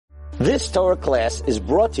This Torah class is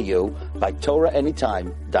brought to you by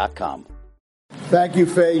TorahAnytime.com. Thank you,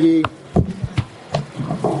 Faggy.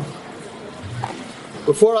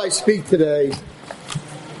 Before I speak today,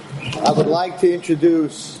 I would like to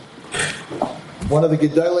introduce one of the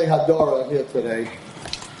Gedolei Hadorah here today.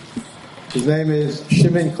 His name is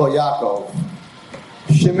Shimon Kol Yaakov.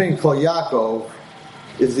 Shimon Kol Yaakov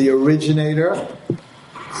is the originator,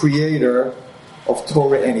 creator of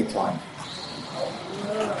Torah Anytime.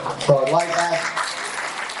 So I'd like that,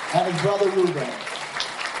 and his brother Reuben.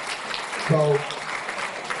 So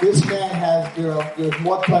this man has, there's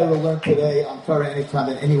more Torah to learn today on Torah Anytime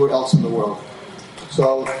than anywhere else in the world.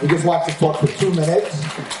 So we just want to talk for 2 minutes.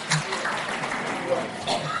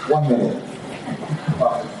 1 minute.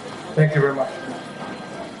 Thank you very much.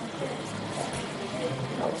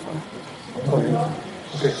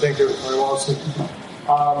 Okay, thank you very well.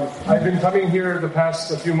 I've been coming here the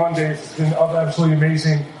past few Mondays. It's been absolutely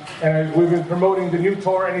amazing. And we've been promoting the new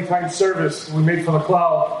Torah Anytime service we made for the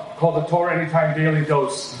cloud called the Torah Anytime Daily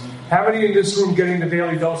Dose. How many in this room getting the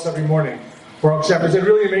daily dose every morning? Baruch Hashem. Is it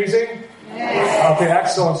really amazing? Yes. Okay,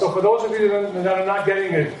 excellent. So for those of you that are not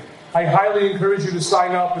getting it, I highly encourage you to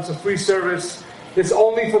sign up. It's a free service. It's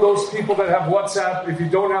only for those people that have WhatsApp. If you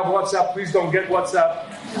don't have WhatsApp, please don't get WhatsApp.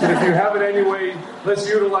 But if you have it anyway, let's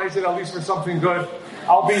utilize it at least for something good.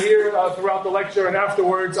 I'll be here throughout the lecture, and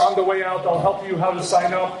afterwards, on the way out, I'll help you how to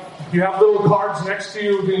sign up. You have little cards next to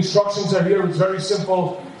you. The instructions are here. It's very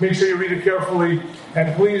simple. Make sure you read it carefully.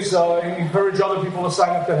 And please encourage other people to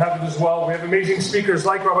sign up that have it as well. We have amazing speakers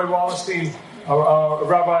like Rabbi Wallerstein,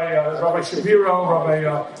 Rabbi Shapiro,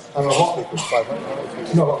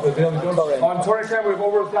 on Torah Camp we have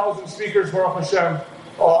over 1,000 speakers, Baruch Hashem,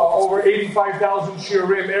 over 85,000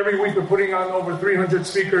 shiurim. Every week we're putting on over 300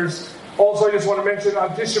 speakers. Also, I just want to mention on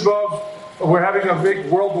Tisha B'Av, we're having a big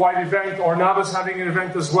worldwide event. Ornava's having an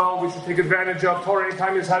event as well. We should take advantage of. Torah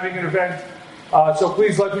Anytime is having an event. So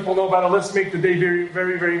please let people know about it. Let's make the day very,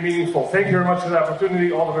 very, very meaningful. Thank you very much for the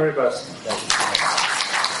opportunity. All the very best.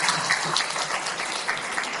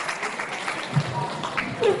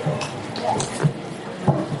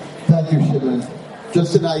 Thank you, Shimon.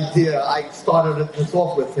 Just an idea. I started this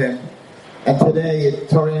off with him, and today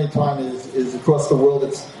Torah Anytime is across the world.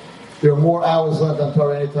 There are more hours learned on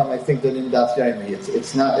Torah Anytime, I think, than in Daf Yomi.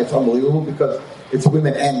 It's unbelievable because it's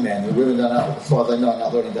women and men. The women are not, as far as I know,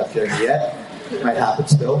 not learning Daf Yomi yet. It might happen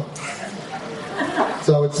still.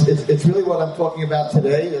 So it's really what I'm talking about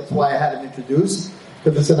today. That's why I had him introduced,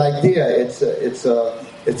 because it's an idea. It's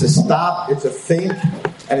a stop. It's a think,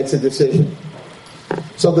 and it's a decision.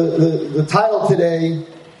 So the title today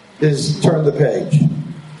is Turn the Page.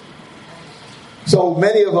 So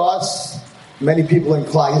many of us, many people in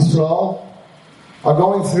Klal Yisrael, are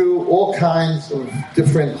going through all kinds of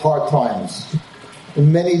different hard times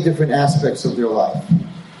in many different aspects of their life.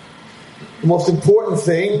 The most important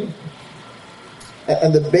thing,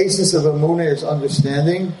 and the basis of Emunah, is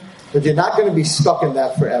understanding that you're not going to be stuck in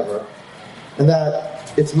that forever, and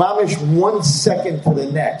that it's mamish 1 second to the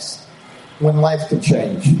next when life can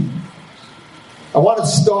change. I want to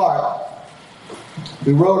start.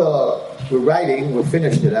 We're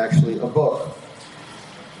finished it actually, a book.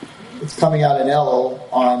 It's coming out in Elul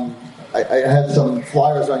on. I had some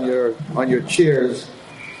flyers on your chairs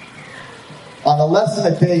on a lesson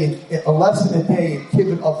a day in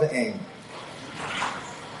Kibbut of the Aim.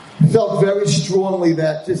 I felt very strongly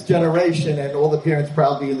that this generation, and all the parents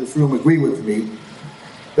probably in this room agree with me,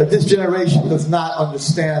 that this generation does not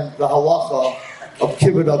understand the halacha of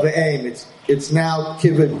Kibbut of the Aim. It's now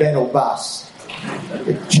Kibbut ben Obas.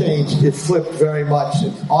 It changed. It flipped very much.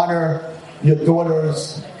 It's honor your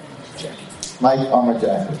daughters. My armor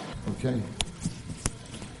jacket. Okay.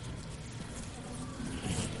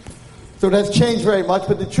 So that's changed very much,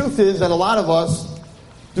 but the truth is that a lot of us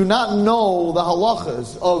do not know the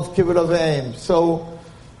halachas of Kibbut of the Aim. So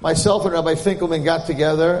myself and Rabbi Finkelman got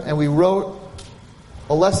together and we wrote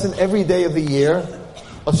a lesson every day of the year,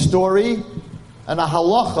 a story, and a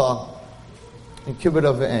halacha in Kibbut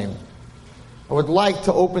of the Aim. I would like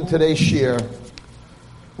to open today's shir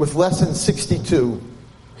with lesson 62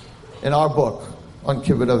 in our book on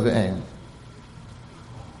Kibbut of the Aim.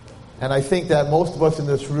 And I think that most of us in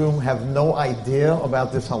this room have no idea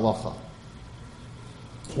about this halacha.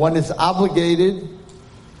 One is obligated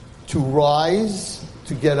to rise,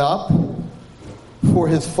 to get up, for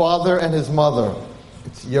his father and his mother.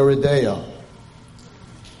 It's Yeridea.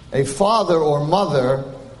 A father or mother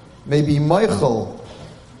may be Michael,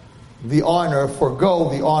 the honor, forgo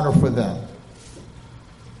the honor for them.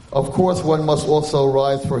 Of course, one must also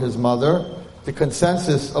rise for his mother. The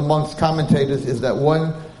consensus amongst commentators is that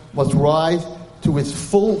one must rise to his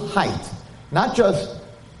full height. Not just,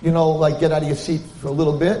 like get out of your seat for a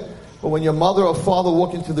little bit, but when your mother or father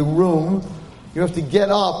walk into the room, you have to get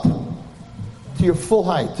up to your full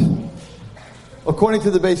height. According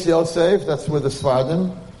to the Beis Yosef, that's where the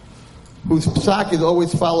Sfardim, whose psak is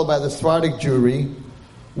always followed by the Sephardic jury,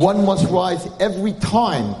 one must rise every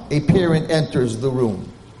time a parent enters the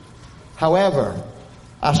room. However,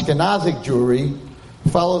 Ashkenazic jury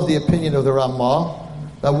follows the opinion of the Ramah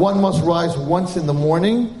that one must rise once in the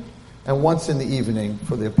morning and once in the evening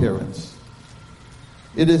for the appearance.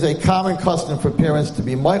 It is a common custom for parents to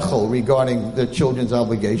be meichel regarding their children's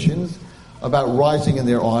obligations about rising in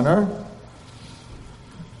their honor.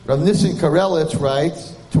 Rav Nissen Karelitz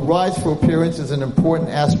writes, to rise for appearance is an important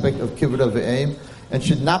aspect of Kibbutz V'Aim and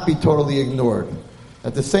should not be totally ignored.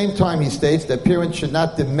 At the same time, he states that parents should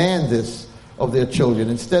not demand this of their children.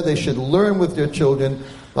 Instead, they should learn with their children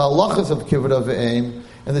the halachas of Kibbutz V'Aim,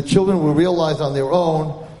 and the children will realize on their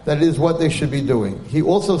own that it is what they should be doing. He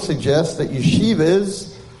also suggests that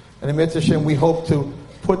yeshivas, and in Mitzvah Hashem we hope to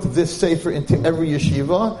put this sefer into every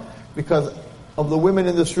yeshiva, because of the women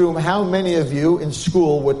in this room, how many of you in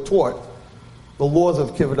school were taught the laws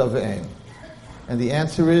of Kibbutz V'Aim? And the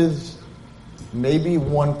answer is maybe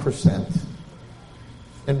 1%.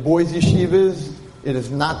 In boys' yeshivas, it is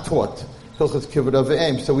not taught Hilchos Kibbutz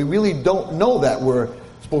V'Aim. So we really don't know that we're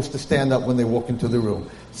supposed to stand up when they walk into the room.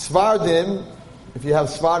 Svardim, if you have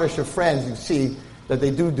Svardish friends, you see that they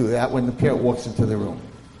do that when the parent walks into the room.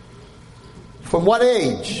 From what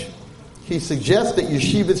age? He suggests that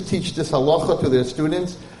yeshivas teach this halacha to their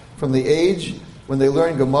students from the age when they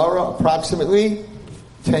learn Gemara, approximately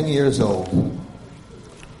 10 years old.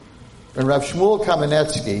 And Rav Shmuel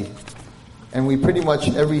Kamenetsky, and we pretty much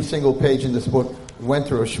every single page in this book went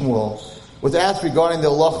through Shmuel, was asked regarding the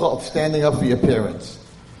halacha of standing up for your parents.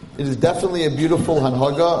 It is definitely a beautiful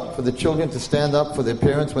hanhaga for the children to stand up for their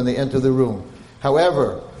parents when they enter the room.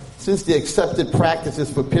 However, since the accepted practice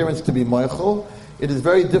is for parents to be meichel, it is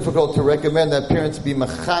very difficult to recommend that parents be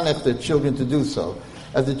mechanech their children to do so,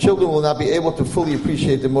 as the children will not be able to fully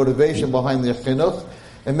appreciate the motivation behind their chinuch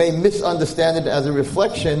and may misunderstand it as a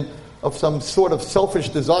reflection of some sort of selfish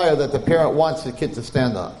desire that the parent wants the kid to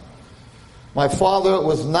stand up. My father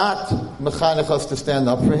was not mechanech us to stand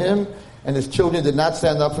up for him, and his children did not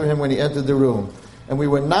stand up for him when he entered the room. And we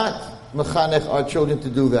were not mechanech our children to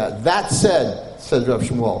do that. That said, says Rav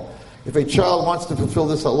Shmuel, if a child wants to fulfill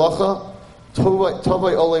this halacha,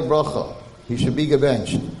 tovay ole bracha, he should be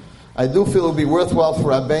gebenched. I do feel it would be worthwhile for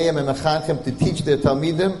Rabbeim and Mechanchim to teach their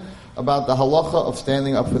Talmidim about the halacha of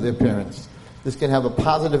standing up for their parents. This can have a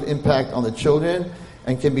positive impact on the children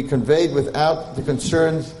and can be conveyed without the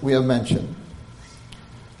concerns we have mentioned.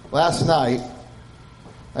 Last night,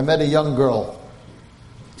 I met a young girl,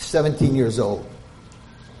 17 years old.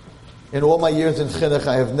 In all my years in chinuch,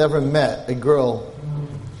 I have never met a girl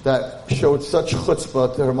that showed such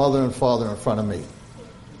chutzpah to her mother and father in front of me.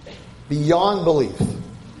 Beyond belief.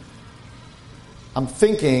 I'm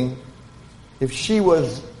thinking, if it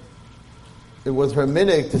was her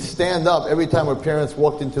minhag to stand up every time her parents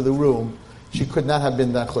walked into the room, she could not have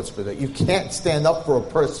been that chutzpah. You can't stand up for a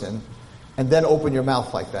person and then open your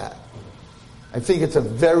mouth like that. I think it's a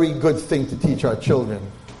very good thing to teach our children,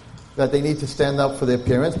 that they need to stand up for their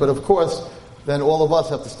parents, but of course, then all of us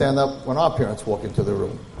have to stand up when our parents walk into the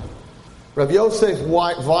room. Rav Yosef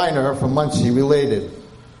Weiner from Muncie related,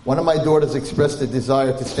 one of my daughters expressed a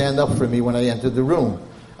desire to stand up for me when I entered the room.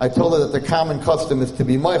 I told her that the common custom is to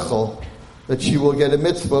be meichel, that she will get a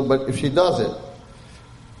mitzvah, but if she does it.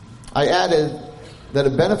 I added that a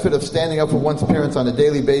benefit of standing up for one's parents on a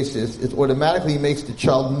daily basis is automatically makes the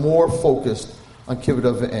child more focused on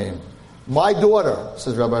Kibbutz V'Aim. My daughter,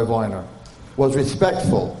 says Rabbi Weiner, was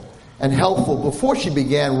respectful and helpful before she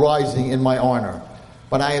began rising in my honor.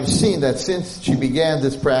 But I have seen that since she began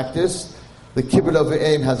this practice, the Kibbutz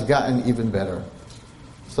V'Aim has gotten even better.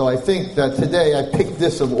 So I think that today I picked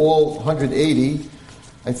this of all 180.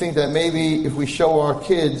 I think that maybe if we show our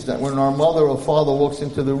kids that when our mother or father walks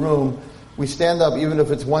into the room, we stand up even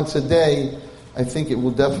if it's once a day, I think it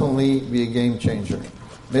will definitely be a game changer.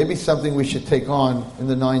 Maybe something we should take on in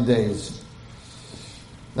the 9 days.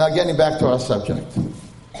 Now getting back to our subject.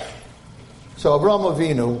 So Avraham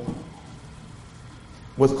Avinu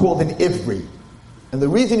was called an Ivri. And the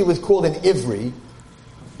reason he was called an Ivri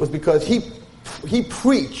was because he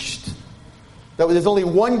preached that there's only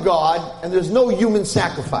one God and there's no human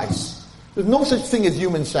sacrifice. There's no such thing as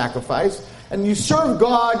human sacrifice. And you serve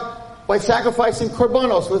God by sacrificing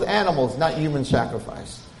korbanos with animals, not human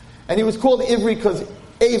sacrifice. And he was called Ivri because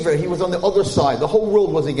Aver, he was on the other side. The whole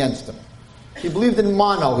world was against him. He believed in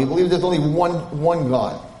mono. He believed there's only one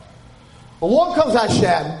God. Along comes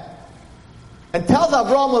Hashem and tells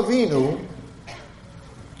Avraham Avinu,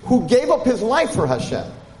 who gave up his life for Hashem,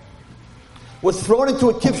 was thrown into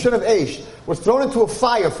a kivshon of Eish, was thrown into a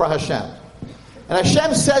fire for Hashem. And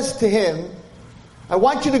Hashem says to him, I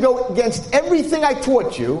want you to go against everything I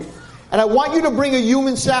taught you, and I want you to bring a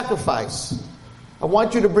human sacrifice. I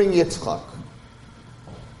want you to bring Yitzchak.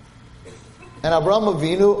 And Avraham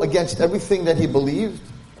Avinu, against everything that he believed,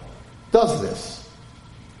 does this.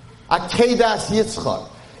 Akedas Yitzchak.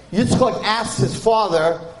 Yitzchak asks his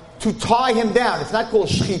father to tie him down. It's not called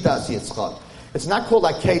Shchitas Yitzchak. It's not called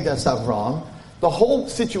Akedas Avraham. The whole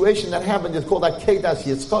situation that happened is called Akedas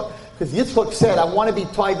Yitzchak, because Yitzchak said, I want to be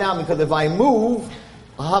tied down, because if I move,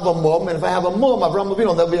 I'll have a mum, and if I have a mum, Avraham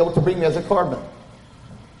Avinu, they'll be able to bring me as a carbon.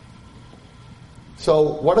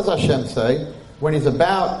 So, what does Hashem say when he's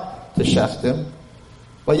about to shecht him?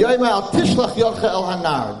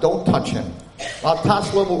 Don't touch him.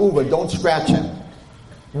 Don't scratch him.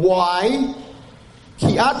 Why?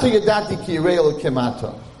 Your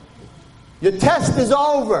test is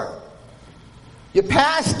over. You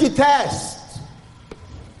passed your test.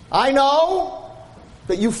 I know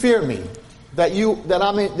that you fear me, that you're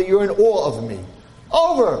in awe of me.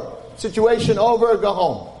 Over. Situation over. Go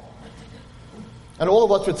home. And all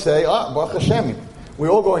of us would say, Baruch Hashem, we're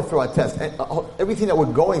all going through our test. And everything that we're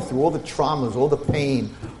going through, all the traumas, all the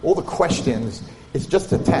pain, all the questions, it's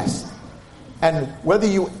just a test. And whether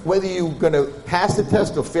you're going to pass the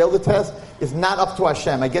test or fail the test is not up to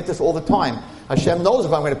Hashem. I get this all the time. Hashem knows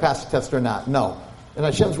if I'm going to pass the test or not. No. In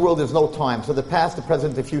Hashem's world, there's no time. So the past, the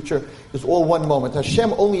present, the future is all one moment.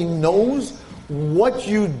 Hashem only knows what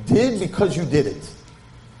you did because you did it.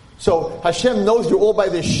 So Hashem knows you're all by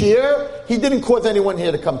the shir. He didn't cause anyone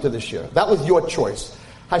here to come to the shir. That was your choice.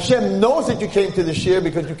 Hashem knows that you came to the shir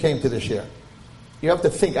because you came to the shir. You have to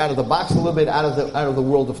think out of the box a little bit, out of the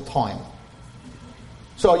world of time.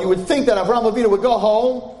 So you would think that Avraham Avinu would go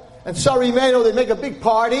home, and sorry, they'd make a big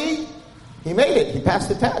party. He made it. He passed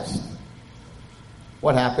the test.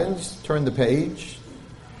 What happens? Turn the page.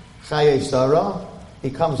 Chaye Sarah.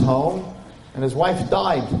 He comes home, and his wife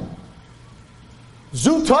died.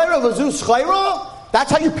 Zu Torah v'zu schayra?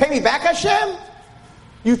 That's how you pay me back, Hashem?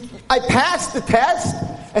 I passed the test,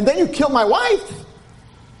 and then you killed my wife?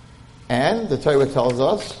 And the Torah tells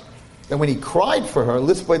us that when he cried for her,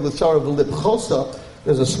 Lisbay L'Sara v'lip chosa,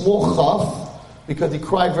 there's a small chaf, because he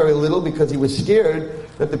cried very little, because he was scared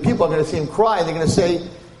that the people are going to see him cry, and they're going to say,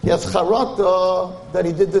 he has charata, that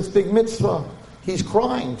he did this big mitzvah. He's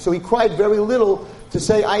crying. So he cried very little to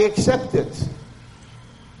say, I accept it.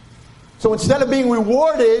 So instead of being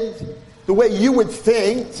rewarded the way you would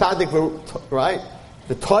think, tzaddik, right?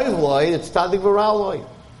 The toivloi, it's tzaddik v'raloi.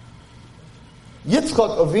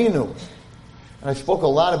 Yitzchak Avinu, and I spoke a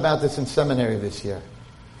lot about this in seminary this year,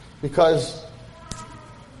 because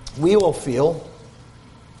we all feel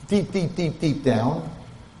deep down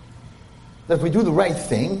that if we do the right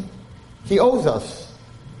thing, he owes us,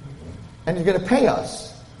 and he's going to pay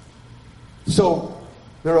us. So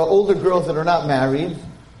there are older girls that are not married,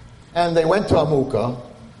 and they went to Amukah,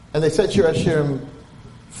 and they said Shir Hashirim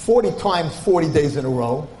 40 times, 40 days in a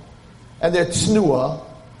row, and they're tznuah,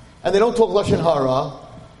 and they don't talk Lashon Hara,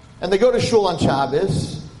 and they go to shul on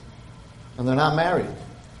Shabbos, and they're not married.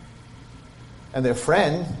 And their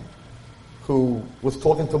friend, who was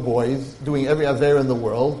talking to boys, doing every aver in the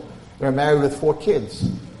world, they're married with 4 kids.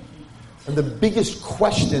 And the biggest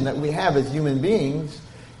question that we have as human beings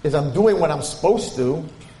is, I'm doing what I'm supposed to,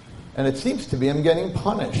 and it seems to be I'm getting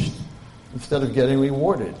punished instead of getting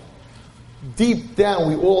rewarded. Deep down,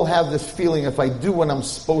 we all have this feeling, if I do what I'm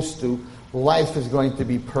supposed to, life is going to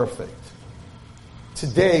be perfect.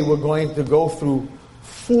 Today, we're going to go through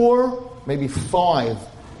 4, maybe 5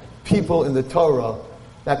 people in the Torah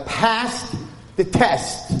that passed the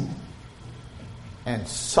test and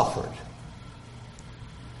suffered.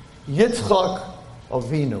 Yitzchak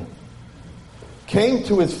Avinu came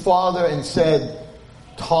to his father and said,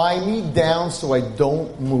 tie me down so I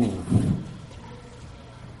don't move.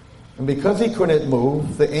 And because he couldn't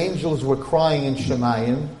move, the angels were crying in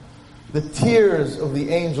Shemayim. The tears of the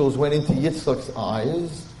angels went into Yitzchak's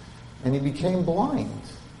eyes, and he became blind.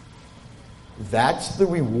 That's the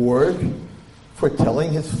reward for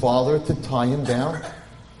telling his father to tie him down,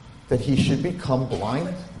 that he should become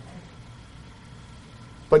blind.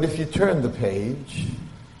 But if you turn the page,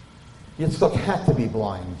 Yitzchak had to be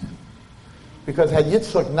blind. Because had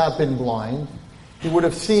Yitzchak not been blind, he would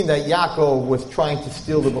have seen that Yaakov was trying to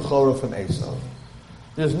steal the Bechorah from Esav.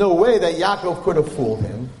 There's no way that Yaakov could have fooled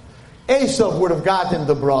him. Esav would have gotten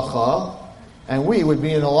the bracha, and we would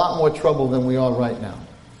be in a lot more trouble than we are right now.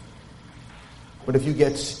 But if you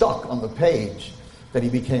get stuck on the page that he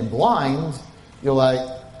became blind, you're like,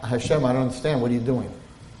 Hashem, I don't understand. What are you doing?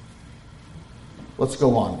 Let's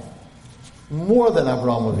go on. More than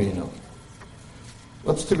Avraham Avinu.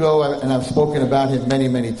 Let's go, and I've spoken about him many,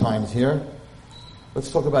 many times here.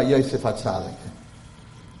 Let's talk about Yosef HaTzadik.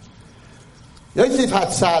 Yosef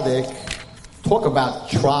HaTzadik, talk about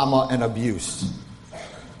trauma and abuse.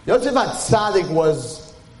 Yosef HaTzadik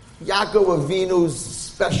was Yaakov Avinu's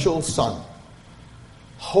special son.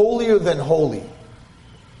 Holier than holy.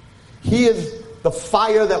 He is the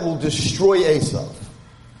fire that will destroy Esav.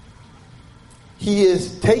 He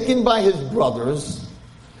is taken by his brothers,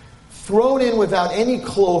 thrown in without any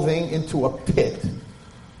clothing into a pit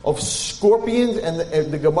of scorpions, and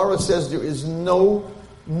the Gemara says there is no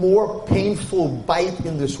more painful bite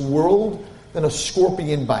in this world than a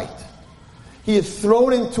scorpion bite. He is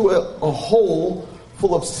thrown into a hole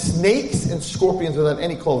full of snakes and scorpions without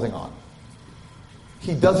any clothing on.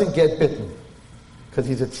 He doesn't get bitten because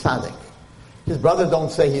he's a tzaddik. His brothers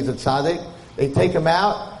don't say he's a tzaddik. They take him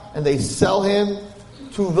out and they sell him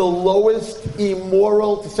to the lowest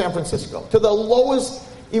immoral, to San Francisco, to the lowest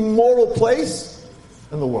immoral place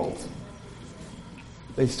in the world.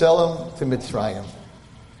 They sell him to Mitzrayim.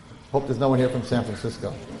 Hope there's no one here from San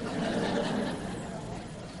Francisco.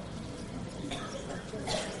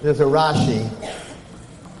 There's a Rashi.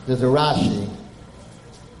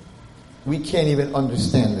 We can't even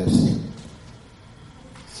understand this.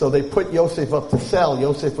 So they put Yosef up to sell.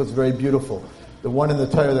 Yosef was very beautiful. The one in the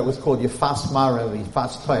Torah that was called Yefas Mara,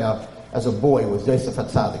 Yefas Torah, as a boy was Yosef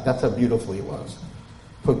HaTzadik. That's how beautiful he was.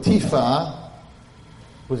 Potiphar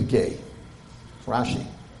was gay. Rashi.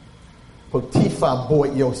 Potiphar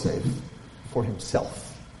bought Yosef for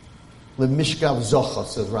himself. Lemishkav Zocha,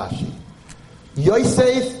 says Rashi.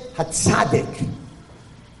 Yosef HaTzadik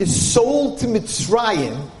is sold to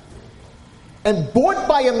Mitzrayim and bought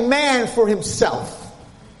by a man for himself.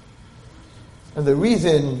 And the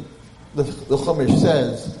reason the Chumash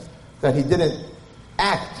says that he didn't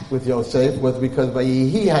act with Yosef was because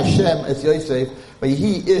Vayihi Hashem es Yosef,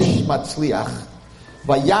 Vayihi ish matzliach,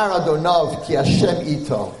 Vayar Adonav ki Hashem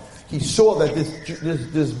ito. He saw that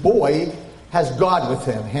this boy has God with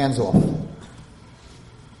him, hands off.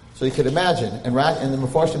 So you could imagine, and the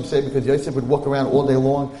Mefarshim say because Yosef would walk around all day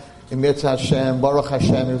long in Mitzvah Hashem, Baruch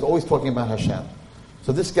Hashem, he was always talking about Hashem.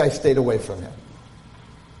 So this guy stayed away from him.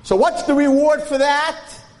 So what's the reward for that?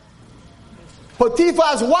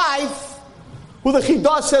 Potiphar's wife, who the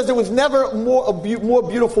Chidah says there was never a more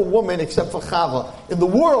beautiful woman except for Chava in the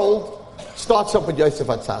world, starts up with Yosef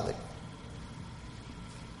HaTzadik.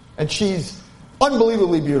 And she's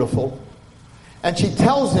unbelievably beautiful. And she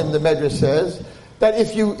tells him, the Medrash says, that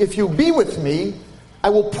if you be with me, I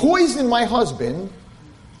will poison my husband,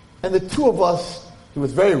 and the two of us, he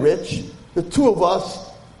was very rich, the two of us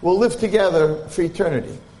will live together for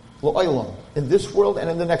eternity. L'olam, in this world and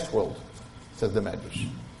in the next world, says the Medrash.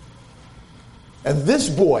 And this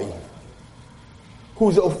boy,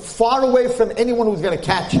 who's far away from anyone who's going to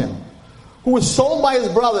catch him, who was sold by his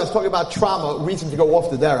brothers, talking about trauma, reason to go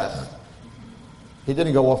off the derech. He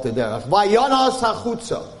didn't go off the derech. Vayanas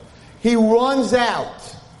hachutza. He runs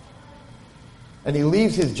out, and he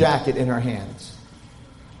leaves his jacket in her hands.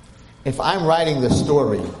 If I'm writing the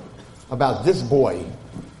story about this boy,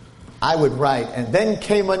 I would write, and then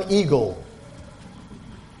came an eagle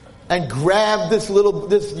and grabbed this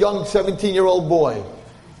young 17-year-old boy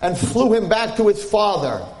and flew him back to his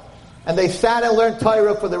father. And they sat and learned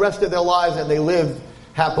Torah for the rest of their lives, and they lived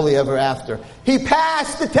happily ever after. He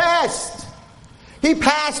passed the test. He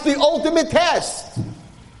passed the ultimate test.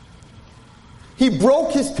 He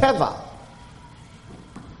broke his teva.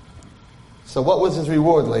 So what was his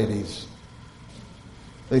reward, ladies?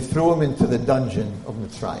 They threw him into the dungeon of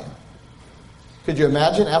Mitzrayim. Could you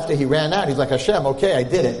imagine? After he ran out, he's like, Hashem, okay, I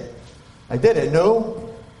did it. No?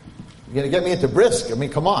 You're going to get me into brisk? I mean,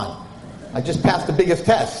 come on. I just passed the biggest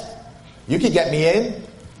test. You could get me in.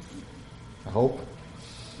 I hope.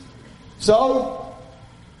 So,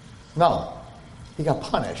 no. He got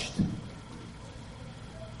punished.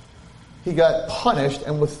 He got punished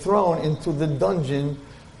and was thrown into the dungeon,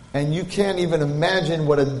 and you can't even imagine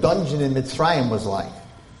what a dungeon in Mitzrayim was like.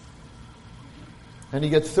 And he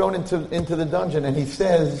gets thrown into the dungeon, and he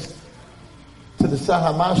says to the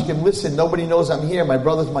Sahamashkim, listen, nobody knows I'm here. My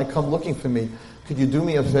brothers might come looking for me. Could you do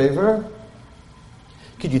me a favor?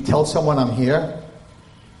 Could you tell someone I'm here?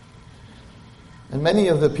 And many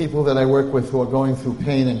of the people that I work with who are going through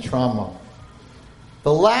pain and trauma,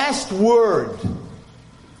 the last word,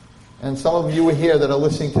 and some of you are here that are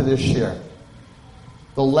listening to this share,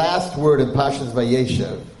 the last word in Pashas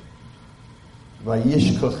Vayeshev,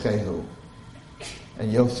 Vayishkochehu,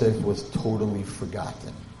 And Yosef was totally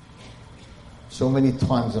forgotten. So many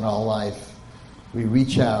times in our life, we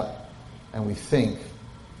reach out and we think,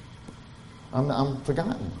 I'm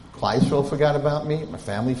forgotten. Klal Yisrael forgot about me. My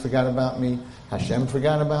family forgot about me. Hashem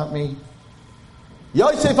forgot about me.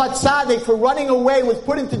 Yosef HaTzadik, for running away, was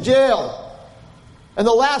put into jail. And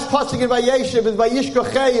the last pasuk in Vayeshev is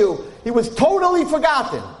Vayishkochehu. He was totally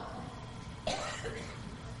forgotten.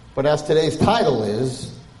 But as today's title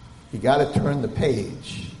is, you got to turn the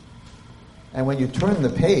page. And when you turn the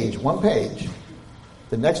page, one page,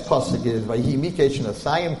 the next pasuk is Vayhi Mikesh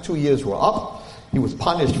Nasayim. 2 years were up. He was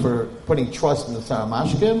punished for putting trust in the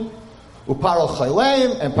Saramashkim. Uparo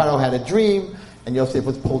Chayleim, and Paro had a dream, and Yosef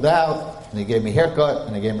was pulled out, and he gave him a haircut,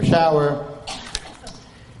 and he gave him a shower.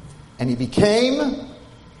 And he became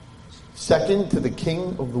second to the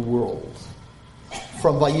king of the world.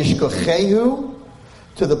 From Vayishkochehu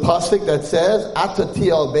to the pasuk that says, Atati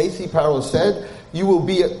al Beisi, Paro said, you will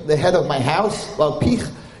be the head of my house, Valpich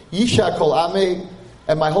Yisha Kol Ame,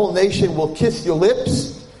 and my whole nation will kiss your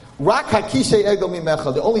lips. Rak hakisei ego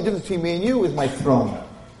mimecha. The only difference between me and you is my throne.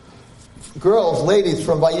 Girls, ladies,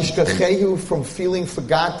 from Vayishkochehu, from feeling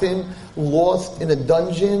forgotten, lost in a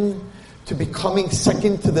dungeon, to becoming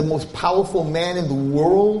second to the most powerful man in the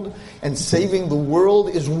world and saving the world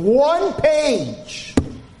is one page.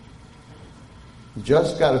 You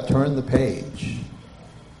just got to turn the page.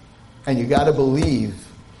 And you got to believe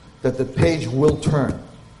that the page will turn.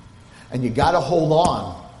 And you got to hold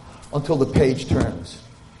on until the page turns.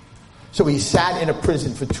 So he sat in a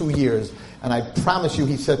prison for 2 years, and I promise you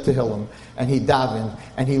he said Tehillim, and he davened,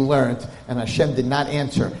 and he learned, and Hashem did not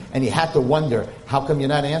answer. And he had to wonder, how come you're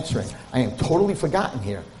not answering? I am totally forgotten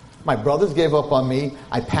here. My brothers gave up on me,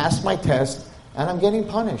 I passed my test, and I'm getting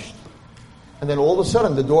punished. And then all of a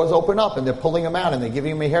sudden the doors open up, and they're pulling him out, and they're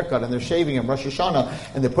giving him a haircut, and they're shaving him, Rosh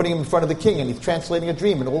Hashanah, and they're putting him in front of the king, and he's translating a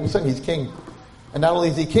dream, and all of a sudden he's king. And not only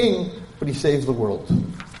is he king, but he saves the world.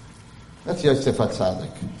 That's Yosef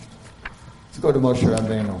HaTzadik. Let's go to Moshe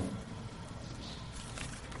Rabbeinu.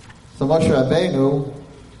 So Moshe Rabbeinu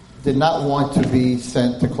did not want to be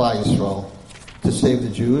sent to Klal Yisrael to save the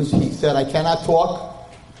Jews. He said, I cannot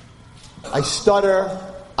talk. I stutter.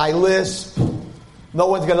 I lisp. No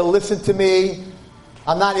one's going to listen to me.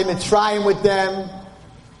 I'm not even trying with them.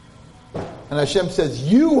 And Hashem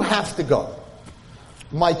says, you have to go.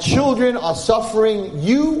 My children are suffering.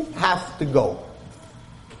 You have to go.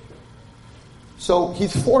 So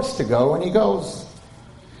he's forced to go, and he goes.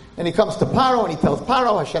 And he comes to Paro, and he tells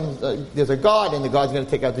Paro, Hashem, there's a God, and the God's going to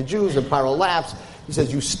take out the Jews. And Paro laughs. He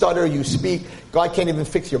says, you stutter, you speak. God can't even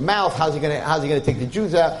fix your mouth. How's he going to take the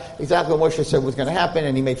Jews out? Exactly what Moshe said was going to happen,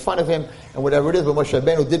 and he made fun of him, and whatever it is. But Moshe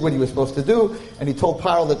Rabbeinu did what he was supposed to do, and he told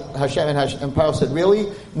Paro that Hashem, and Paro said, really?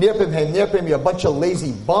 Nirpim, hey, nirpim, you're a bunch of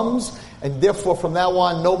lazy bums, and therefore from now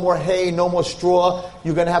on, no more hay, no more straw.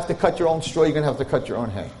 You're going to have to cut your own straw. You're going to have to cut your own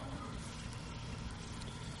hay.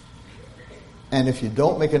 And if you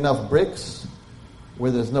don't make enough bricks, where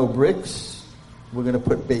there's no bricks, we're going to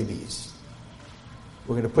put babies.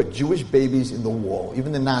 We're going to put Jewish babies in the wall.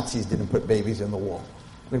 Even the Nazis didn't put babies in the wall.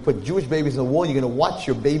 We're going to put Jewish babies in the wall. You're going to watch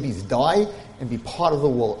your babies die and be part of the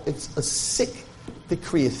wall. It's a sick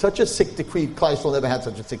decree. It's such a sick decree. Klal Yisrael never had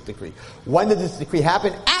such a sick decree. When did this decree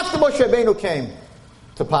happen? After Moshe Rabbeinu came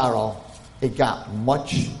to Paro, it got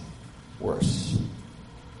much worse.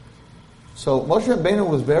 So Moshe Rabbeinu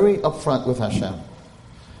was very upfront with Hashem.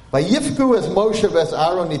 By Yifku as Moshe ves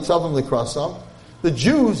Aaron nitzavim likrasam, the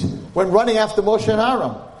Jews went running after Moshe and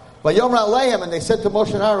Aaron. By Yomer Aleim, and they said to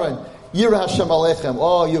Moshe and Aaron, Yireh Hashem Aleichem,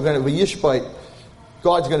 oh, you're going to be Yishbait,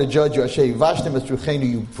 God's going to judge you. Asher Vashtem es Ruchenu,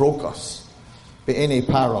 you broke us. Be'enei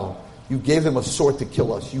Paro, you gave them a sword to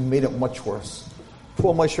kill us. You made it much worse.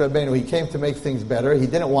 Poor Moshe Rabbeinu, he came to make things better. He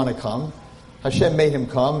didn't want to come. Hashem made him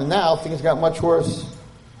come, and now things got much worse.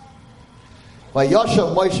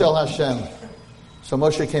 Vayashav Moshe el Hashem. So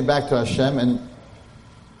Moshe came back to Hashem, and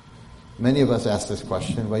many of us ask this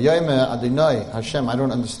question. Vayomer Adonai, Hashem, I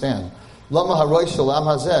don't understand. Lama haroy shalam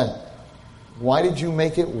hazeh. Why did you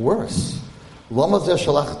make it worse? Lama zeh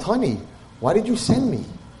shalachtani. Why did you send me?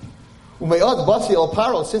 Umayod basi el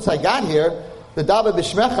Paro. Since I got here, the Daba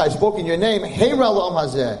b'shmecha, I spoke in your name. Heira l'om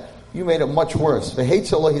hazeh. You made it much worse.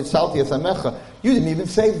 V'heitzel hitzalti esamecha. You didn't even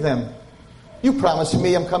save them. You promised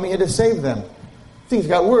me I'm coming here to save them. Things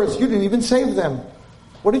got worse. You didn't even save them.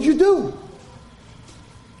 What did you do?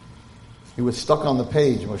 He was stuck on the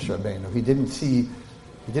page, Moshe Rabbeinu. He didn't see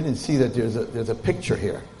that there's a picture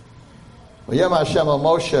here. Vayem Hashem al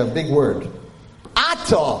Moshe, big word.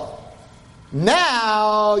 Ata.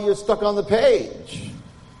 Now you're stuck on the page.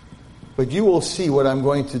 But you will see what I'm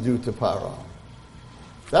going to do to Paro.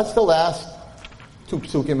 That's the last 2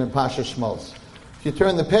 psukim in Pashas Shmos. If you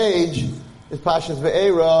turn the page, it's Pashas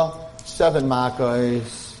Ve'era, 7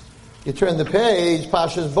 makos. You turn the page,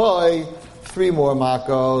 Pashas Boy, 3 more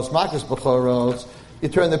makos, Makos Bechoros. You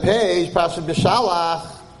turn the page, Pashas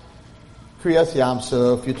B'Shalach, Kriyas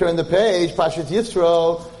Yamsuf. You turn the page, Pashas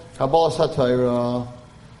Yisro, Kabbalah HaTorah.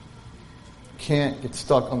 Can't get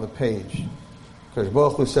stuck on the page. Because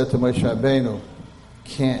Baruch Hu said to Moshe Rabbeinu,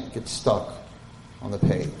 can't get stuck on the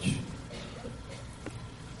page.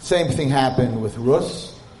 Same thing happened with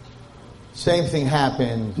Rus. Same thing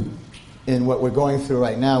happened in what we're going through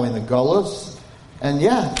right now in the Gullus. And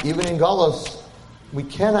yeah, even in Gullus, we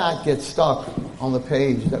cannot get stuck on the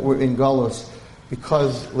page that we're in Gullus,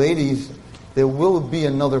 because, ladies, there will be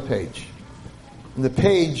another page. And the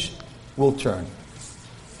page will turn.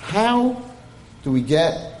 How do we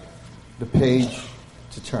get the page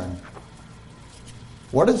to turn?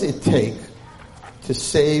 What does it take to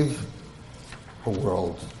save a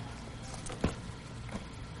world?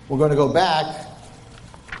 We're going to go back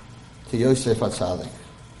to Yosef HaTzadik.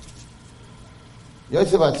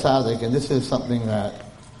 Yosef HaTzadik, and this is something that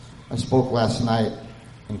I spoke last night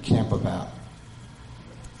in camp about.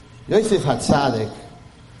 Yosef HaTzadik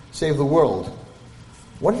saved the world.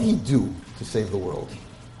 What did he do to save the world?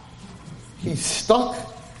 He's stuck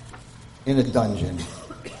in a dungeon.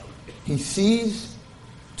 He sees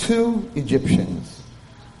 2 Egyptians.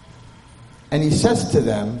 And he says to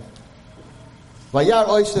them, they're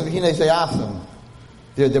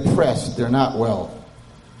depressed, they're not well.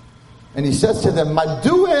 And he says to them,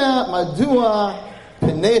 Madua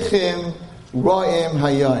penechem ro'im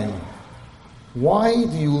hayayim. Why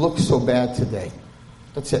do you look so bad today?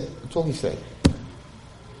 That's it. That's all he said.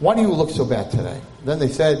 Why do you look so bad today? Then they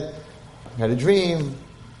said, we had a dream.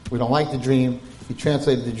 We don't like the dream. He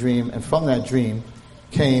translated the dream, and from that dream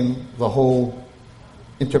came the whole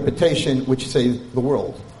interpretation which saved the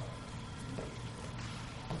world.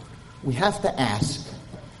 We have to ask,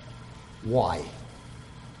 why?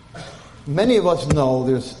 Many of us know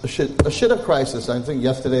there's a shidduch crisis. I think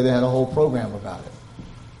yesterday they had a whole program about it.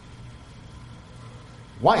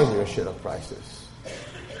 Why is there a shidduch crisis?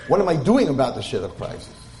 What am I doing about the shidduch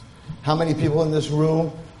crisis? How many people in this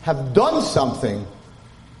room have done something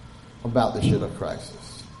about the shidduch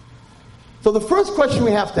crisis? So the first question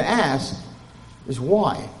we have to ask is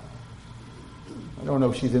why? I don't know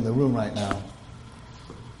if she's in the room right now,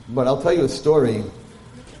 but I'll tell you a story.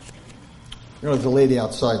 You know, there's a lady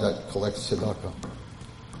outside that collects tzedakah.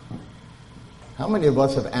 How many of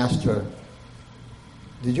us have asked her,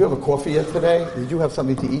 did you have a coffee yet today? Did you have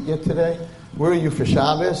something to eat yet today? Where are you for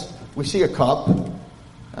Shabbos? We see a cup,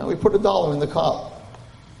 and we put $1 in the cup.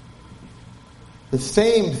 The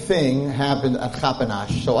same thing happened at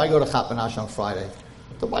Chapanash. So I go to Chapanash on Friday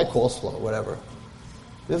to buy coleslaw, whatever.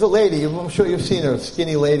 There's a lady, I'm sure you've seen her, a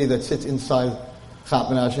skinny lady that sits inside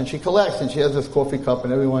Chapanash, and she collects, and she has this coffee cup,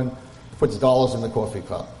 and everyone puts dollars in the coffee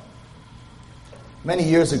cup. Many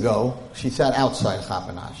years ago, she sat outside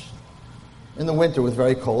Chapanash. In the winter, it was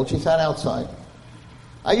very cold. She sat outside.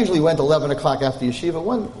 I usually went 11 o'clock after yeshiva.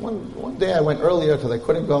 One day I went earlier because I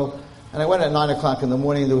couldn't go, and I went at 9 o'clock in the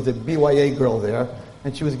morning. There was a BYA girl there,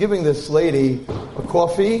 and she was giving this lady a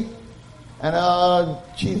coffee and a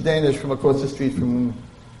cheese Danish from across the street from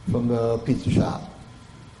the pizza shop.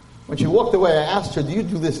 When she walked away, I asked her, do you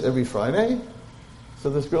do this every Friday? So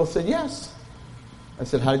this girl said, yes. I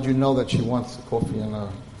said, how did you know that she wants a coffee and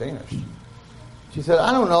a Danish? She said,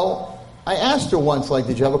 I don't know. I asked her once,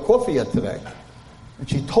 did you have a coffee yet today? And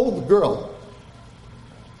she told the girl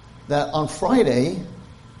that on Friday,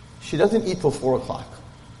 she doesn't eat till 4 o'clock.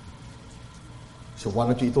 So why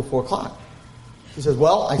don't you eat till 4 o'clock? She says,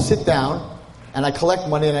 well, I sit down and I collect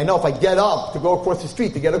money, and I know if I get up to go across the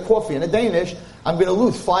street to get a coffee and a Danish, I'm going to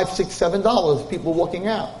lose $5, $6, $7, people walking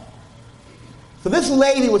out. So this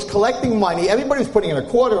lady was collecting money. Everybody was putting in a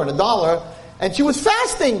quarter and $1, and she was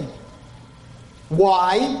fasting.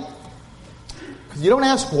 Why? Because you don't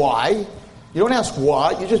ask why. You don't ask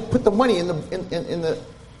why. You just put the money in the.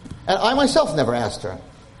 And I myself never asked her.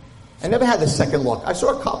 I never had the second look. I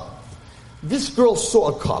saw a cup. This girl saw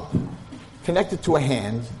a cup connected to a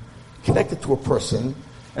hand, connected to a person.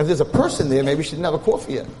 And if there's a person there, maybe she didn't have a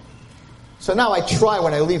coffee yet. So now I try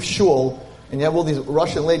when I leave shul, and you have all these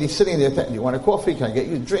Russian ladies sitting there, do you want a coffee? Can I get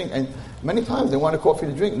you a drink? And many times they want a coffee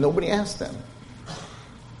to drink. Nobody asked them.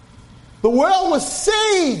 The world was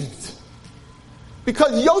saved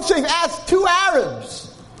because Yosef asked 2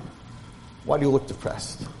 Arabs, why do you look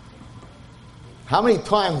depressed? How many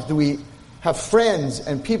times do we have friends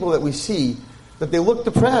and people that we see that they look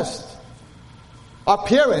depressed? Our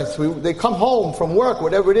parents, they come home from work,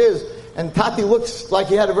 whatever it is, and Tati looks like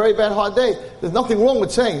he had a very bad hard day, there's nothing wrong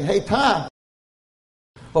with saying, hey, Ta.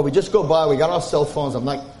 But we just go by, we got our cell phones. I'm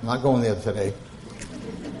not going there today.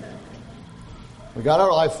 We got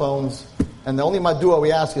our iPhones, and the only madua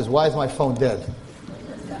we ask is, why is my phone dead?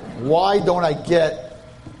 Why don't I get,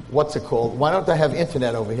 what's it called? Why don't I have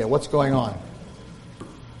internet over here? What's going on?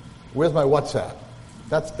 Where's my WhatsApp?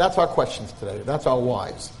 That's our questions today. That's our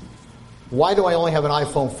whys. Why do I only have an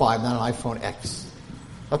iPhone 5, not an iPhone X?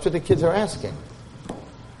 That's what the kids are asking.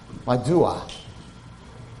 Madua,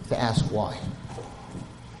 to ask why.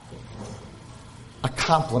 A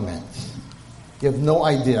compliment. You have no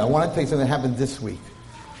idea. I want to tell you something that happened this week.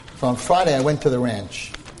 So on Friday, I went to the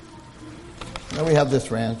ranch. Now we have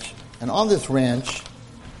this ranch. And on this ranch,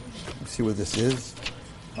 let's see what this is.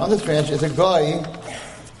 On this ranch is a guy,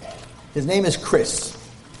 his name is Chris.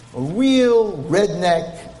 A real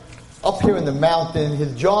redneck, up here in the mountain.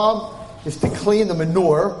 His job is to clean the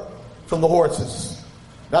manure from the horses.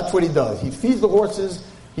 That's what he does. He feeds the horses,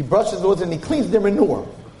 he brushes the horses, and he cleans their manure.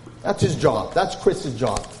 That's his job. That's Chris's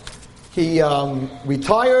job. He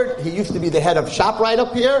retired. He used to be the head of ShopRite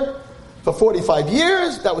up here for 45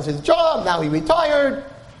 years. That was his job. Now he retired.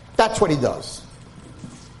 That's what he does.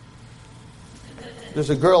 There's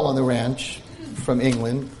a girl on the ranch from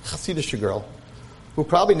England, Hasidic girl, who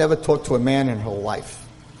probably never talked to a man in her life.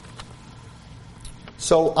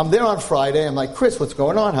 So I'm there on Friday. I'm like, Chris, what's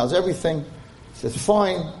going on? How's everything? He says,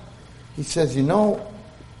 fine. He says, you know,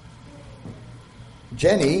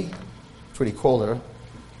 Jenny, that's what he called her,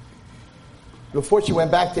 before she went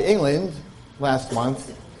back to England last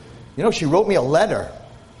month, you know, she wrote me a letter.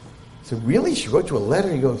 I said, really? She wrote you a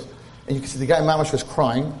letter? He goes, and you can see the guy Mamash was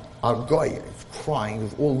crying. Our guy was crying. He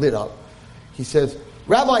was all lit up. He says,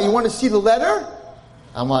 Rabbi, you want to see the letter?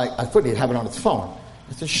 I'm like, I thought he'd have it on his phone.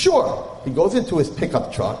 I said, sure. He goes into his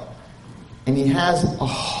pickup truck, and he has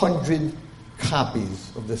 100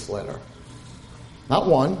 copies of this letter. Not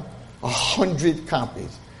one, 100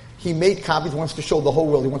 copies. He made copies, wants to show the whole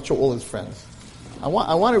world. He wants to show all his friends. I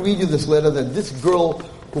want to read you this letter that this girl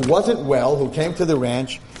who wasn't well, who came to the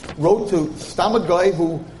ranch, wrote to Stam, a guy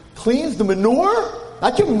who cleans the manure,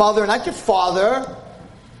 not your mother, not your father,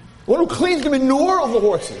 one who cleans the manure of the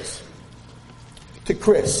horses. To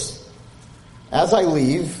Chris, as I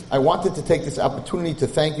leave, I wanted to take this opportunity to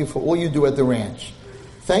thank you for all you do at the ranch.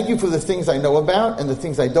 Thank you for the things I know about and the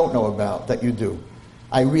things I don't know about that you do.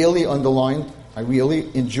 I really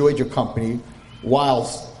enjoyed your company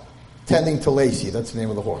whilst tending to Lacey, that's the name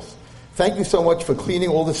of the horse. Thank you so much for cleaning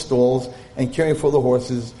all the stalls and caring for the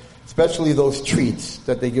horses, especially those treats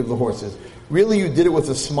that they give the horses. Really, you did it with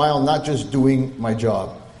a smile, not just doing my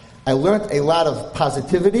job. I learned a lot of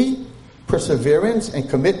positivity, perseverance, and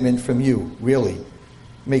commitment from you, really.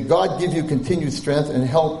 May God give you continued strength and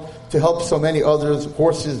help so many others,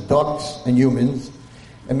 horses, ducks, and humans.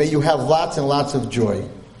 And may you have lots and lots of joy.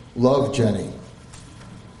 Love, Jenny.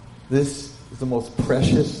 This is the most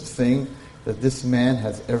precious thing that this man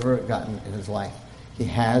has ever gotten in his life. He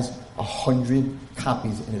has 100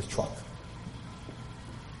 copies in his truck.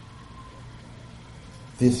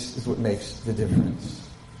 This is what makes the difference.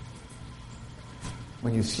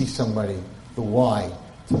 When you see somebody, the why,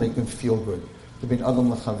 to make them feel good. To be an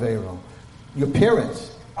adam l'chaveiro. Your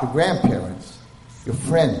parents, your grandparents, your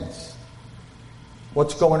friends.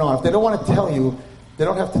 What's going on? If they don't want to tell you, they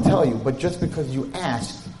don't have to tell you. But just because you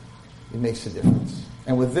ask, it makes a difference.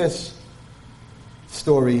 And with this,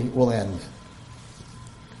 story will end.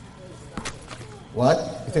 What?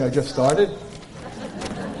 You think I just started?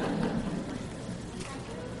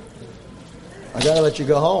 I gotta let you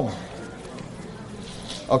go home.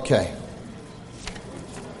 Okay.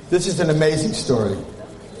 This is an amazing story.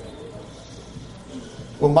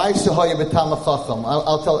 I'll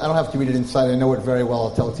tell. I don't have to read it inside. I know it very well.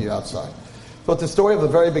 I'll tell it to you outside. So it's the story of a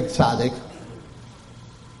very big tzaddik,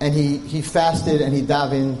 and he fasted and he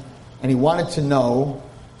davened, and he wanted to know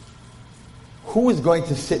who is going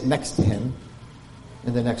to sit next to him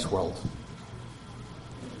in the next world.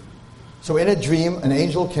 So in a dream, an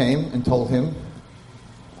angel came and told him,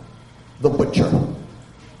 the butcher.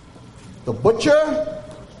 The butcher,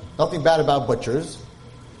 nothing bad about butchers,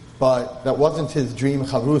 but that wasn't his dream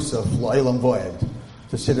chavrusa, la'ilam voyed,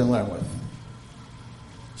 to sit and learn with.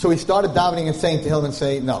 So he started davening and saying to him and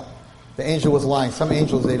saying, no, the angel was lying. Some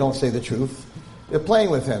angels, they don't say the truth. They're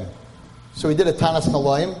playing with him. So he did a tanas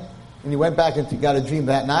chaloim, and he went back and got a dream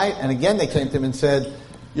that night, and again they came to him and said,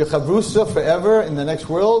 your chavrusa forever in the next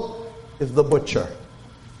world is the butcher.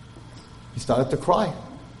 He started to cry.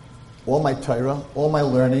 All my Torah, all my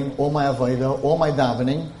learning, all my avodah, all my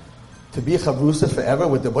davening, to be chavrusa forever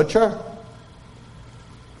with the butcher?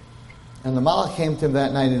 And the Malach came to him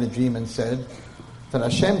that night in a dream and said, that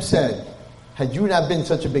Hashem said, had you not been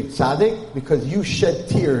such a big tzaddik, because you shed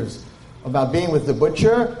tears about being with the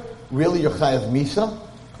butcher, really you're chayav misa,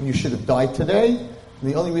 and you should have died today. And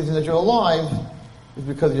the only reason that you're alive is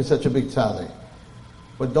because you're such a big tzaddik.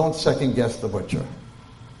 But don't second guess the butcher.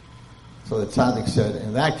 So the tzaddik said,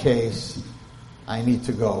 in that case, I need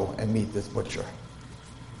to go and meet this butcher.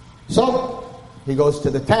 So he goes to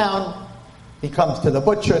the town, he comes to the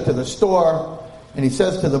butcher, to the store, and he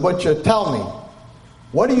says to the butcher, tell me,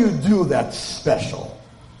 what do you do that's special?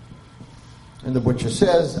 And the butcher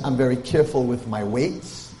says, I'm very careful with my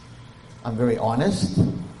weights. I'm very honest.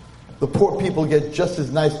 The poor people get just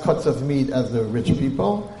as nice cuts of meat as the rich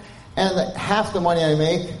people. And half the money I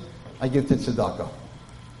make, I give to tzedakah.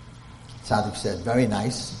 Tzaddik said, very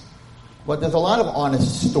nice. But there's a lot of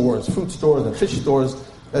honest stores, fruit stores and fish stores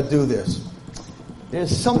that do this.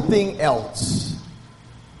 There's something else.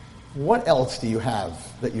 What else do you have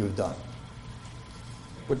that you've done?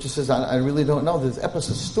 Butcher says, I really don't know. There's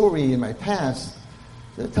a story in my past.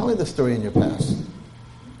 Tell me the story in your past.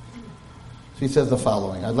 So he says the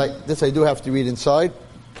following. I do have to read inside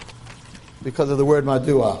because of the word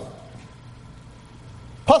madua.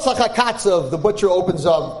 Pasach HaKatzav, the butcher opens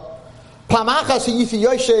up. Pamachas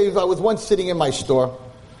Yoshev, I was once sitting in my store.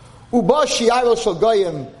 Uba Shi'aro Shel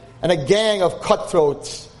Goyim, and a gang of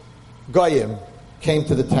cutthroats, Goyim, came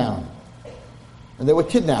to the town. And they were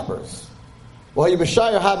kidnappers. And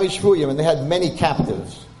they had many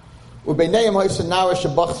captives. And there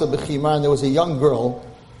was a young girl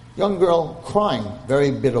crying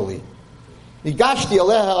very bitterly.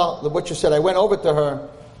 The butcher said, I went over to her.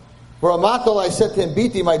 I said to him,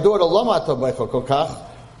 Biti, my daughter,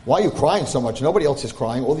 why are you crying so much? Nobody else is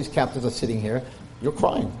crying. All these captives are sitting here. You're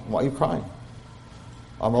crying. Why are you crying?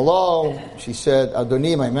 Amalo, she said,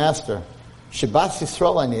 Adoni, my master, Shabbat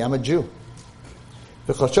Yisrael, I'm a Jew.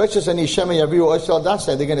 They're going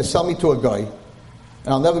to sell me to a guy, and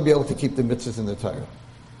I'll never be able to keep the mitzvahs in the Torah.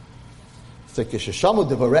 It's like,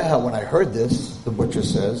 when I heard this, the butcher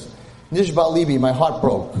says, Nishba Libi, my heart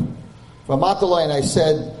broke. And I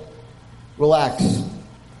said, relax,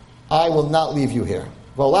 I will not leave you here.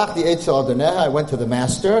 I went to the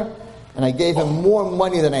master, and I gave him more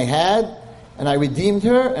money than I had, and I redeemed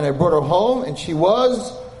her, and I brought her home, and she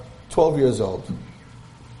was 12 years old.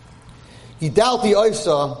 Hidalti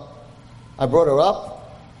Oisa, I brought her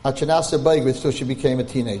up, until she became a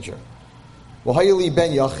teenager.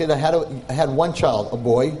 I had one child, a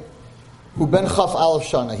boy, who ben chaf alef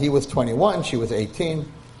shana. He was 21, she was 18.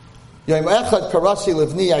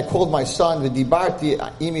 I called my son,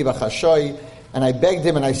 and I begged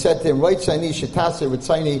him, and I said to him,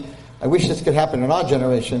 I wish this could happen in our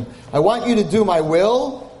generation. I want you to do my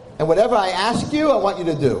will, and whatever I ask you, I want you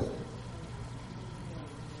to do.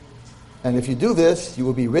 And if you do this, you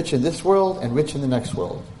will be rich in this world and rich in the next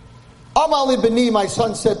world. Amal ibni, my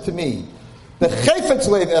son said to me, with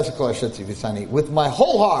my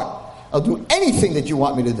whole heart, I'll do anything that you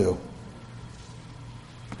want me to do.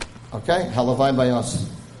 Okay? Halavai bayos.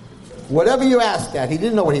 Whatever you ask, Dad. He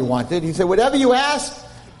didn't know what he wanted. He said, whatever you ask,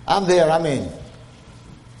 I'm there, I'm in.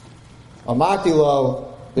 Amarti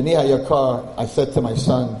lo, b'ni hayakar, I said to my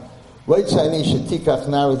son,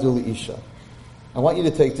 I want you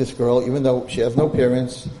to take this girl, even though she has no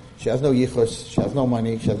parents, she has no yichus, she has no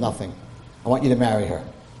money, she has nothing. I want you to marry her.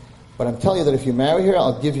 But I'm telling you that if you marry her,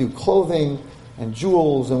 I'll give you clothing and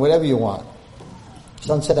jewels and whatever you want.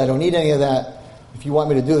 Son said, I don't need any of that. If you want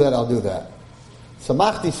me to do that, I'll do that.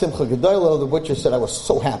 Samachti simcha gedoylo, the butcher said, I was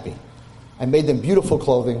so happy. I made them beautiful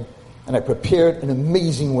clothing, and I prepared an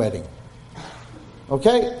amazing wedding.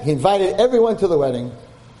 Okay? He invited everyone to the wedding.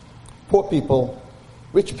 Poor people,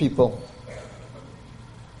 rich people.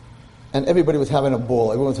 And everybody was having a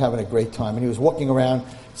ball. Everyone was having a great time. And he was walking around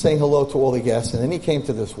saying hello to all the guests. And then he came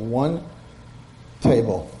to this one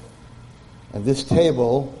table. And this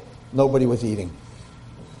table, nobody was eating.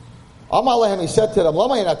 He said to them,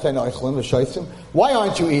 why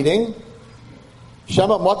aren't you eating? Is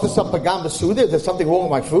there something wrong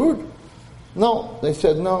with my food? No. They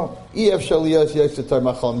said, no. These are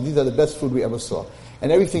the best food we ever saw.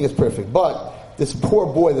 And everything is perfect. But this poor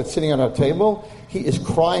boy that's sitting at our table, he is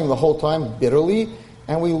crying the whole time bitterly,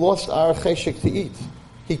 and we lost our cheshek to eat.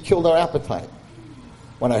 He killed our appetite.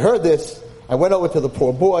 When I heard this, I went over to the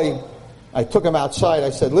poor boy. I took him outside. I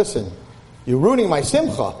said, listen, you're ruining my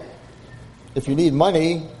simcha. If you need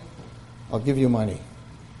money, I'll give you money.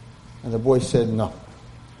 And the boy said, no,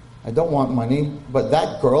 I don't want money, but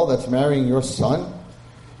that girl that's marrying your son,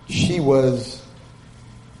 she was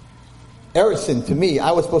Erison to me.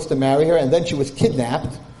 I was supposed to marry her, and then she was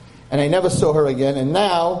kidnapped, and I never saw her again, and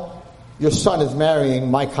now your son is marrying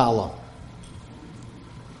my Kala.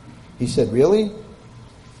 He said, really?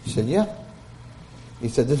 He said, yeah. He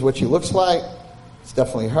said, this is what she looks like. It's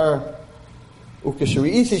definitely her. When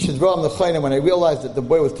I realized that the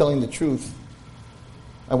boy was telling the truth,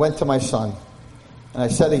 I went to my son. And I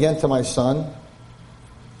said again to my son,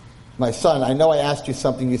 I know I asked you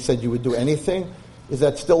something, you said you would do anything. Is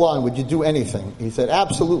that still on? Would you do anything? He said,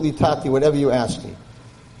 absolutely, Tati, whatever you ask me.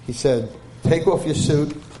 He said, take off your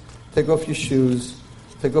suit, take off your shoes,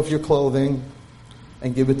 take off your clothing,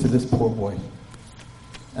 and give it to this poor boy.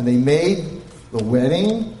 And they made the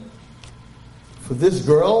wedding for this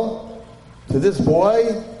girl to this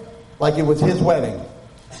boy like it was his wedding.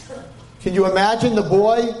 Can you imagine the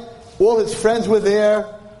boy? All his friends were there.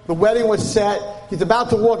 The wedding was set. He's about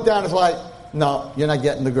to walk down. It's like, no, you're not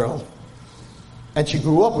getting the girl. And she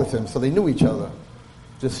grew up with him, so they knew each other.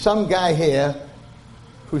 There's some guy here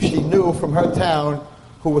who she knew from her town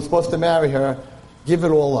who was supposed to marry her. Give it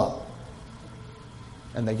all up.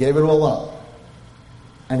 And they gave it all up.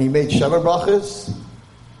 And he made Sheva Brachas,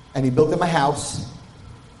 and he built him a house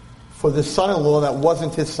for this son-in-law that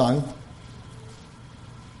wasn't his son.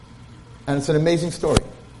 And it's an amazing story.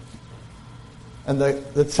 And the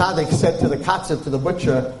tzaddik said to the katzer, to the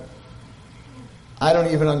butcher, I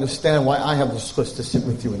don't even understand why I have the schus to sit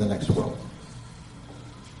with you in the next world.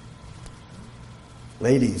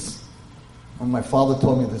 Ladies, when my father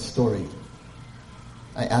told me this story,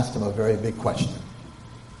 I asked him a very big question.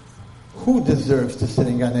 Who deserves to sit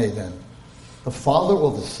in Gan Eden? The father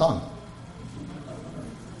or the son?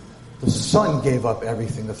 The son gave up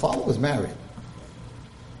everything. The father was married.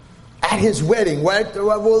 At his wedding, right at the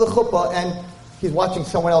chuppah, and he's watching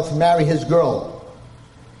someone else marry his girl.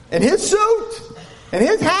 In his suit, in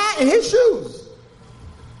his hat, in his shoes.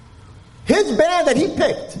 His band that he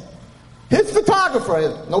picked. His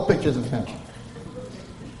photographer. No pictures of him.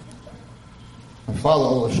 My father,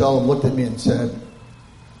 Ola Shalom, looked at me and said,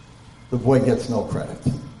 the boy gets no credit.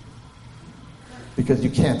 Because you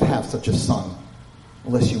can't have such a son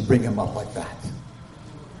unless you bring him up like that.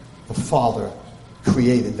 The father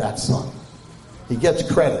created that son. He gets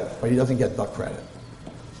credit, but he doesn't get the credit.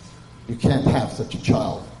 You can't have such a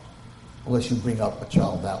child unless you bring up a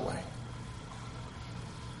child that way.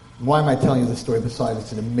 Why am I telling you this story? Besides,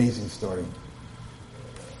 it's an amazing story.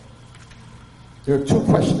 There are two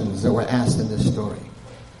questions that were asked in this story.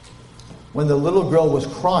 When the little girl was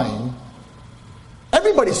crying,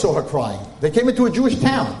 everybody saw her crying. They came into a Jewish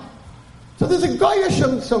town. So there's a guy,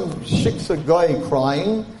 some shiksa guy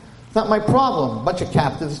crying. It's not my problem. A bunch of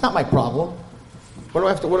captives. It's not my problem. What do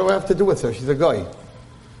I have to do with her? She's a guy.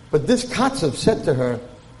 But this katzav said to her,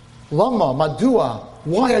 Lama, Madua,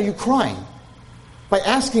 why are you crying? By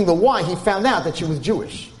asking the why, he found out that she was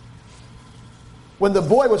Jewish. When the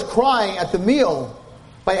boy was crying at the meal,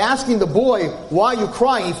 by asking the boy, why are you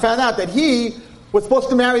crying, he found out that he was supposed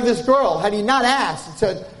to marry this girl. Had he not asked, he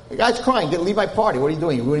said, the guy's crying, didn't leave my party. What are you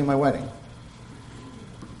doing? You're ruining my wedding.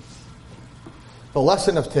 The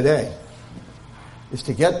lesson of today is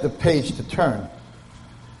to get the page to turn,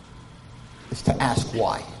 is to ask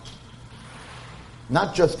why.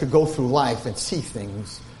 Not just to go through life and see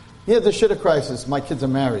things. Yeah, there's shidduch crisis. My kids are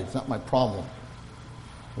married. It's not my problem.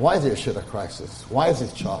 Why is there a shidduch crisis? Why is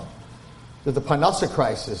this child? There's the parnasa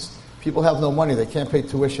crisis. People have no money. They can't pay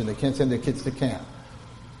tuition. They can't send their kids to camp.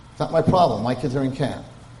 It's not my problem. My kids are in camp.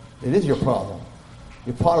 It is your problem.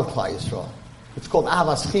 You're part of Klal Yisrael. It's called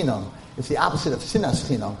Avas Chinam. It's the opposite of Sinas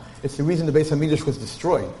Chinam. It's the reason the Beis HaMikdash was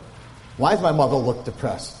destroyed. Why does my mother look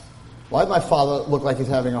depressed? Why does my father look like he's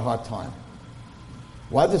having a hard time?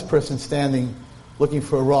 Why is this person standing looking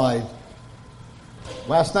for a ride?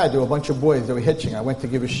 Last night there were a bunch of boys that were hitching. I went to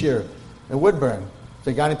give a shiur in Woodburn.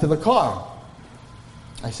 They got into the car.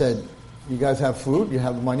 I said, you guys have food? You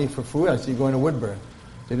have money for food? I said, you're going to Woodburn.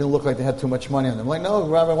 They didn't look like they had too much money on them. I'm like, no,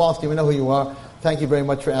 Rabbi Walensky, we know who you are. Thank you very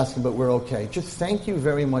much for asking, but we're okay. Just thank you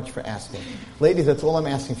very much for asking. Ladies, that's all I'm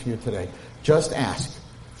asking for you today. Just ask.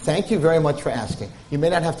 Thank you very much for asking. You may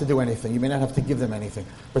not have to do anything. You may not have to give them anything.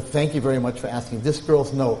 But thank you very much for asking. This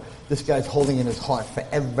girl's note, this guy's holding in his heart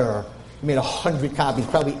forever. He made 100 copies,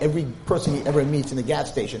 probably every person he ever meets in the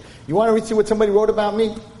gas station. You want to see what somebody wrote about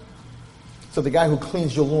me? So the guy who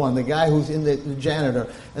cleans your lawn, the guy who's in the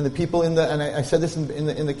janitor, and the people in the, and I said this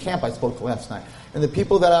in the camp I spoke last night, and the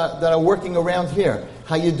people that are working around here,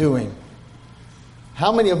 how you doing?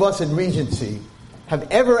 How many of us in Regency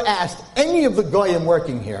have ever asked any of the goyim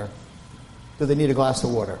working here, do they need a glass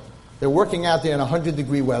of water? They're working out there in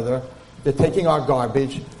 100-degree weather. They're taking our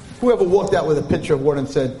garbage. Whoever walked out with a pitcher of water and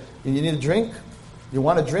said, you need a drink? You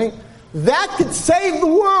want a drink? That could save the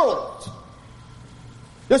world.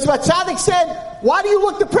 Yosef HaTzadik said, why do you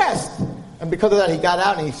look depressed? And because of that, he got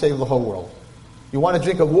out and he saved the whole world. You want a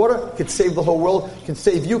drink of water? It can save the whole world. It can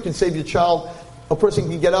save you, can save your child. A person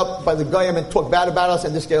can get up by the goyim and talk bad about us,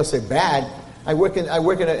 and this guy will say, bad? I work in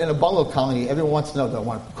a bungalow colony. Everyone wants to know, do I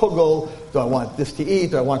want kugel? Do I want this to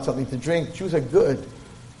eat? Do I want something to drink? Jews are good.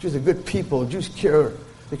 Jews are good people. Jews care.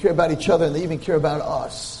 They care about each other, and they even care about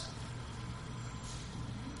us.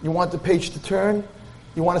 You want the page to turn?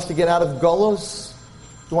 You want us to get out of gullahs?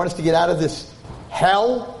 You want us to get out of this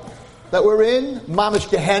hell that we're in? Mamish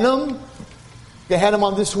Gehenna? Gehenna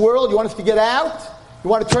on this world? You want us to get out? You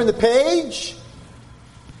want to turn the page?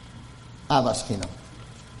 Avaskina.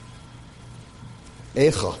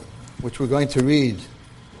 Eicha, which we're going to read.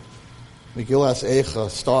 Megillas Eicha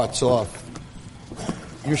starts off.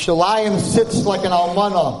 Yerushalayim sits like an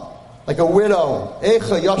almana, like a widow.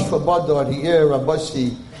 Eicha yashva badar hi'ir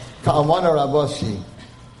rabasi ka'almana rabasi.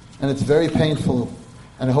 And it's very painful.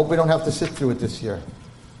 And I hope we don't have to sit through it this year.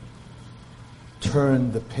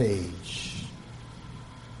 Turn the page.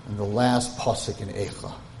 And the last pasuk in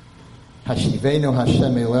Eicha. Hashivenu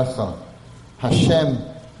Hashem elecha. Hashem,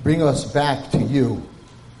 bring us back to you.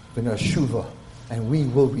 V'nashuva. And we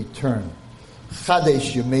will return.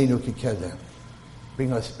 Chadesh Yemenu Kikedem.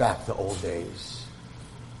 Bring us back to old days.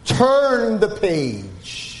 Turn the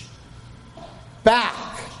page.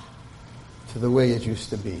 Back to the way it used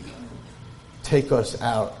to be. Take us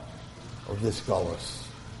out of this gullus.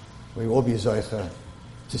 We will be zoicha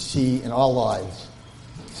to see in our lives,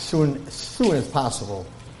 as soon as possible,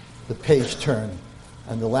 the page turn,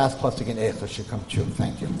 and the last pasuk in Eicha should come true.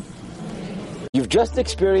 Thank you. You've just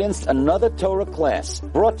experienced another Torah class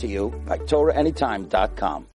brought to you by TorahAnytime.com.